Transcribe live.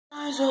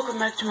guys, welcome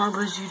back to my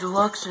Brizzy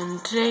Deluxe,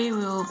 and today we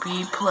will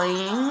be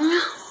playing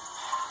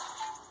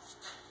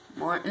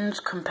Morton's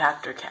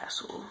Compactor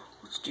Castle.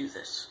 Let's do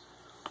this.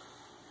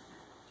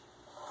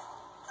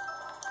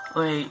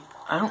 Wait,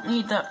 I don't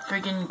need that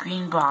friggin'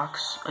 green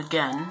box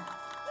again.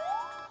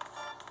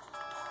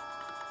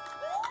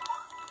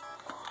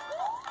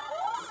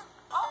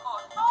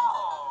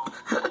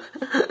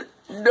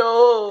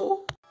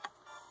 No!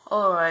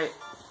 Alright,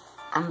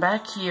 I'm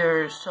back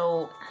here,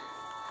 so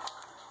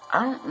I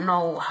don't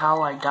know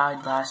how I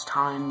died last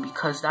time,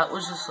 because that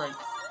was just like,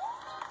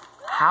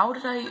 how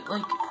did I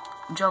like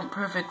jump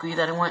perfectly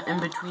that I went in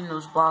between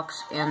those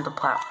blocks and the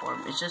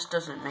platform? It just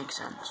doesn't make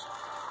sense.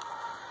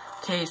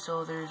 Okay,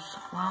 so there's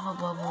lava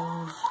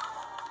bubbles.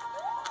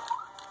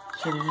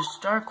 Okay, there's a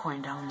star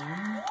coin down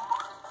there.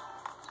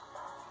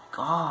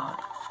 God.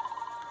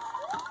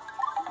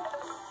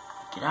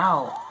 Get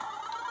out.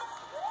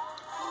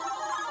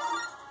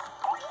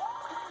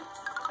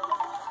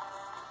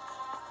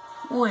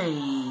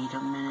 Wait a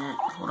minute.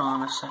 Hold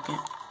on a second.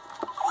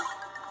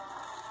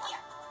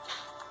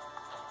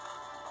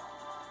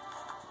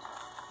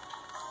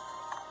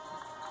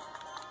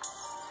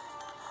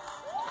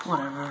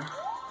 Whatever.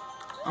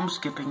 I'm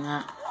skipping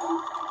that.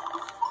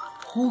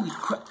 Holy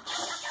crap.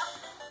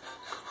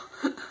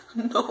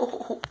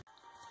 No.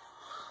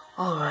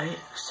 Alright,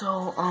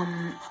 so,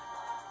 I'm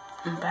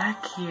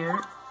back here.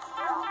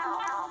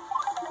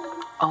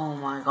 Oh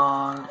my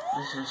god,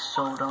 this is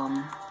so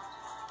dumb.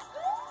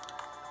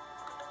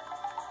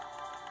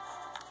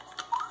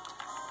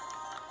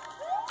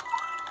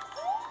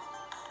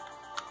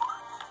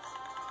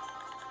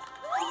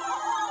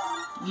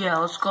 Yeah,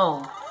 let's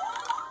go.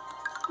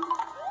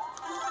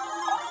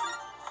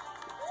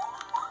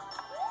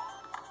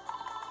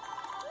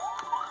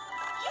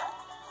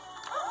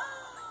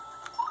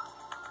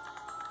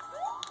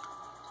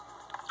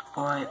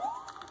 Alright.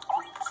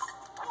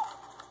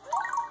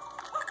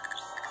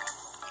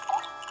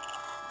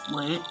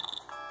 Wait.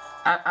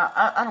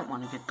 I don't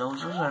want to get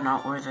those. Those are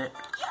not worth it.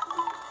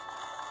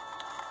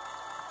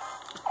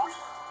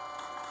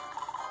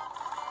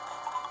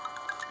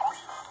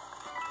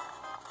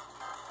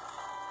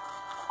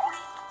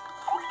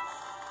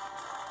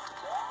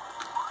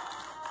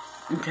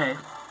 Okay.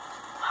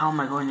 How am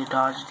I going to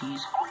dodge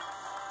these?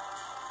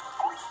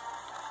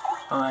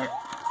 Alright.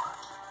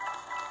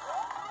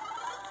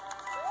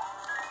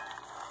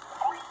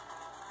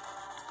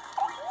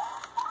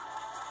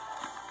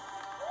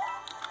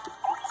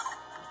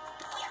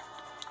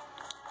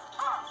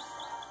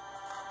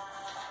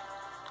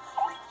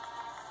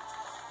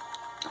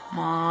 Come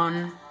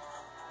on.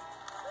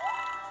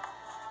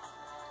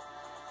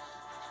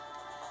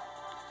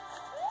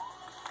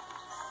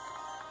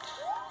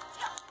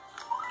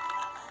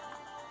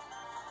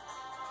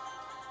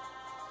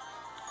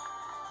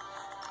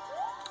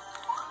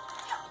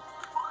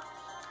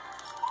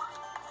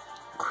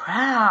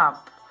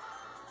 Crap.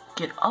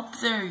 Get up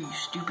there, you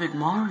stupid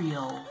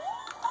Mario.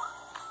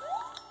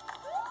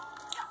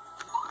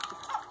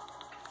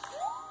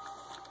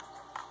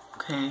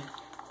 Okay.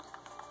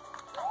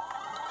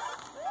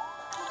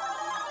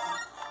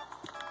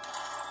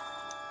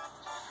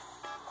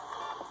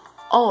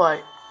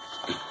 Alright,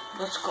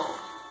 let's go.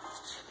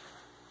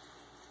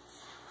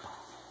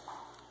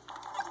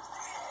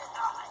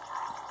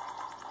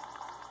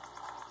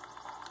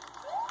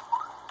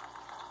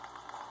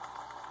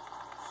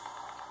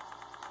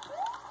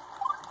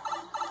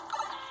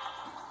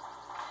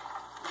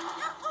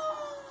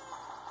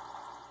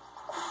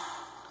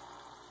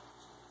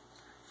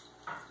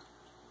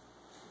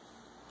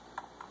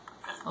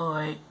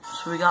 Alright,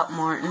 so we got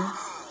Martin.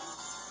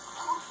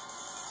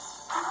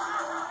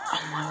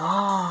 Oh my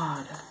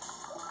god.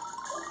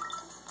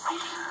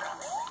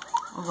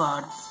 Oh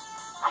god.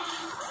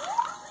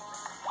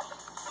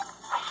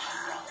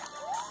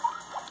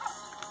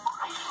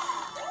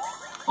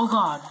 Oh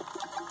god.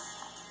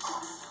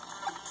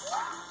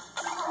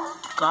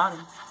 Got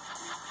him.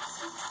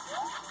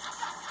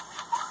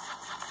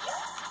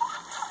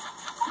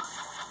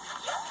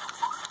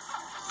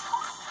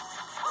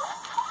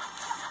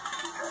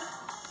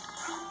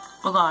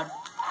 Oh god.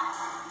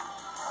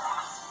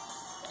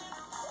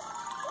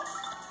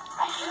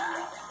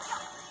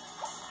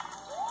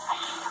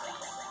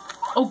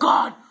 Oh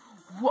god!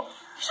 What?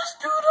 He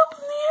just threw it up in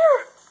the air!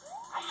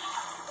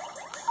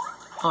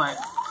 Alright.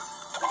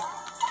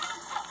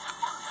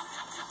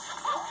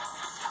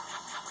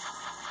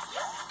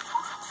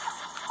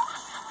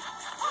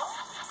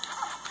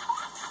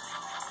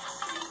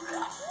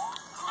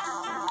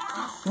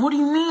 What do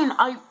you mean?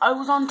 I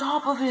was on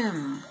top of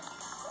him.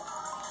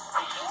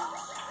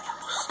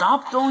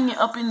 Stop throwing it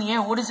up in the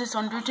air. What is this,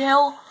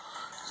 Undertale?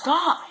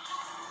 Stop.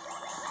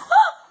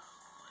 Ah!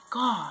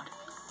 God.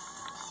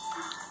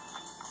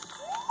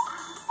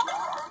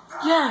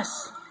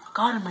 Yes.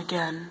 Got him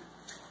again.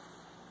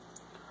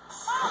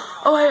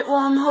 Alright, well,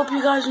 I hope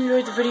you guys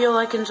enjoyed the video.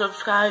 Like and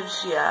subscribe.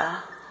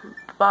 Yeah.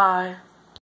 Bye.